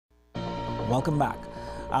Welcome back.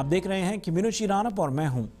 आप देख रहे हैं कम्युनिटी रानप और मैं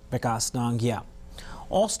हूं विकास नांगिया।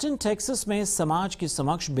 ऑस्टिन टेक्सास में समाज के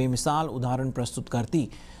समक्ष बेमिसाल उदाहरण प्रस्तुत करती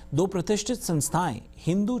दो प्रतिष्ठित संस्थाएं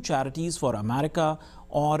हिंदू चैरिटीज फॉर अमेरिका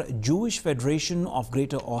और Jewish federation of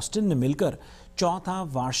greater Austin ने मिलकर चौथा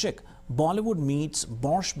वार्षिक बॉलीवुड मीट्स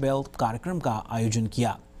बॉर्श बेल्ट कार्यक्रम का आयोजन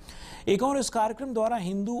किया। एक और इस कार्यक्रम द्वारा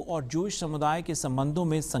हिंदू और जूइश समुदाय के संबंधों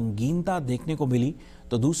में संगीनता देखने को मिली,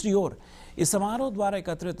 तो दूसरी ओर इस समारोह द्वारा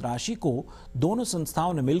एकत्रित राशि को दोनों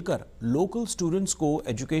संस्थाओं ने मिलकर लोकल स्टूडेंट्स को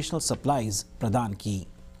एजुकेशनल सप्लाईज प्रदान की।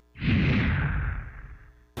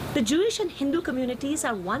 The Jewish and Hindu communities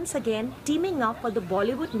are once again teaming up for the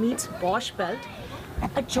Bollywood Meets Borscht Belt,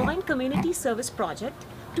 a joint community service project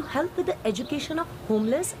to help with the education of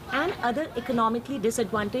homeless and other economically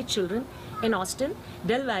disadvantaged children in Austin,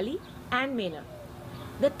 Del Valle and Manor.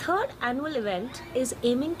 The third annual event is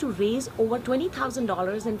aiming to raise over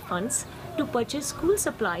 $20,000 in funds to purchase school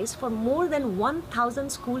supplies for more than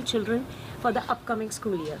 1,000 school children for the upcoming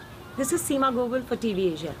school year. This is Seema Govil for TV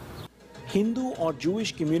Asia. Hindu और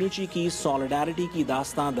Jewish community की solidarity की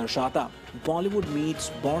दास्तां दर्शाता Bollywood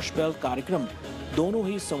meets बॉर्श belt कार्यक्रम दोनों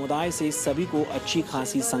ही समुदाय से सभी को अच्छी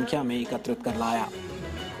खासी संख्या में एकत्रित कर लाया।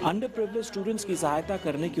 अंडर प्रिविलेज स्टूडेंट्स की सहायता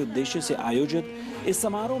करने के उद्देश्य से आयोजित इस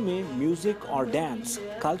समारोह में म्यूजिक और डांस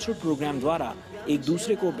कल्चरल प्रोग्राम द्वारा एक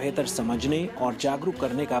दूसरे को बेहतर समझने और जागरूक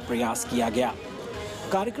करने का प्रयास किया गया।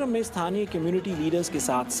 कार्यक्रम में स्थानीय कम्युनिटी लीडर्स के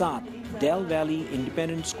साथ साथ del valley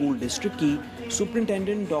independent school district की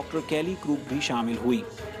सुपरिंटेंडेंट डॉक्टर कैली क्रूक भी शामिल हुई।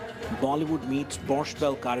 बॉलीवुड मीट्स बॉर्श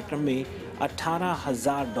बेल्ट कार्यक्रम में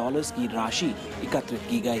 $18,000 की राशि एकत्रित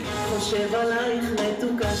की गई।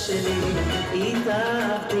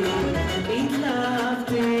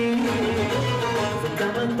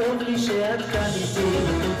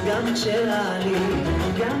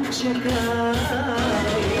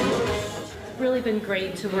 Really been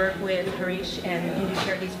great to work with Harish and Hindu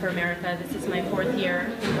Charities for America. This is my 4th year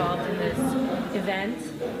involved in this event,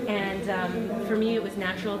 and for me it was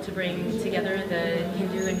natural to bring together the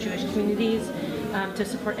Hindu and Jewish communities to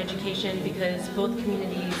support education, because both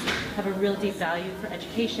communities have a real deep value for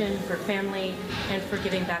education, for family, and for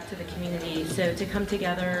giving back to the community. So to come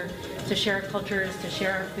together, to share our cultures, to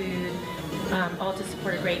share our food, all to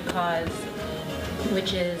support a great cause,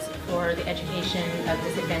 which is for the education of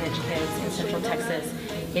disadvantaged kids in Central Texas.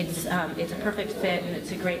 It's a perfect fit, and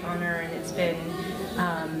it's a great honor, and it's been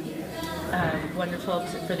wonderful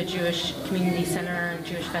for the Jewish Community Center and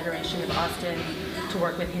Jewish Federation of Austin to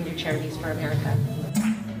work with Hindu Charities for America.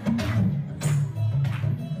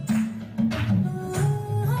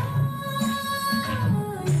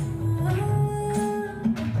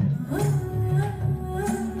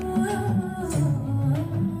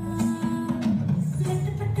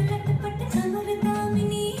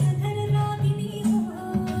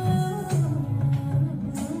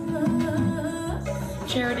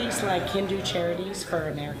 Charities like Hindu Charities for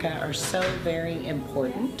America are so very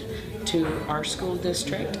important to our school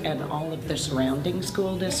district and all of the surrounding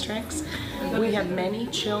school districts. We have many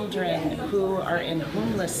children who are in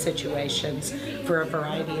homeless situations for a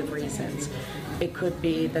variety of reasons. It could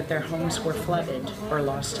be that their homes were flooded or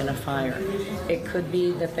lost in a fire. It could be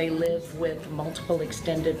that they live with multiple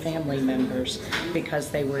extended family members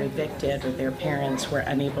because they were evicted or their parents were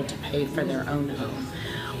unable to pay for their own home.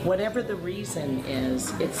 Whatever the reason is,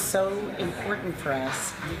 it's so important for us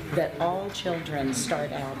that all children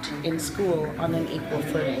start out in school on an equal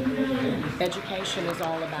footing. Education is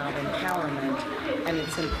all about empowerment, and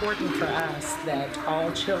it's important for us that all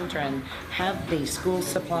children have the school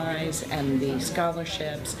supplies and the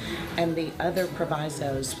scholarships and the other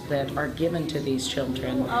provisos that are given to these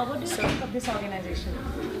children. What do you think of this organization?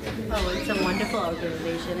 Oh, it's a wonderful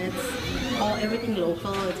organization. It's everything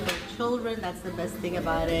local. It's for children. That's the best thing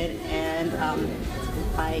about it. And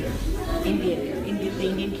by the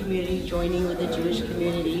Indian community joining with the Jewish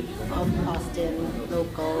community of Austin,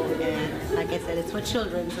 local, and like I said, it's for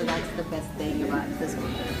children. So that's the best thing about this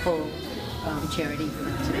whole charity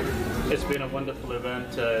today. It's been a wonderful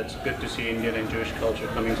event. It's good to see Indian and Jewish culture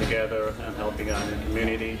coming together and helping out in the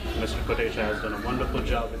community. Mr. Kotecha has done a wonderful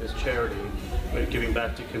job with his charity, with giving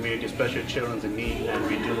back to community, especially children in need, and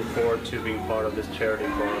we do look forward to being part of this charity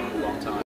for a long time.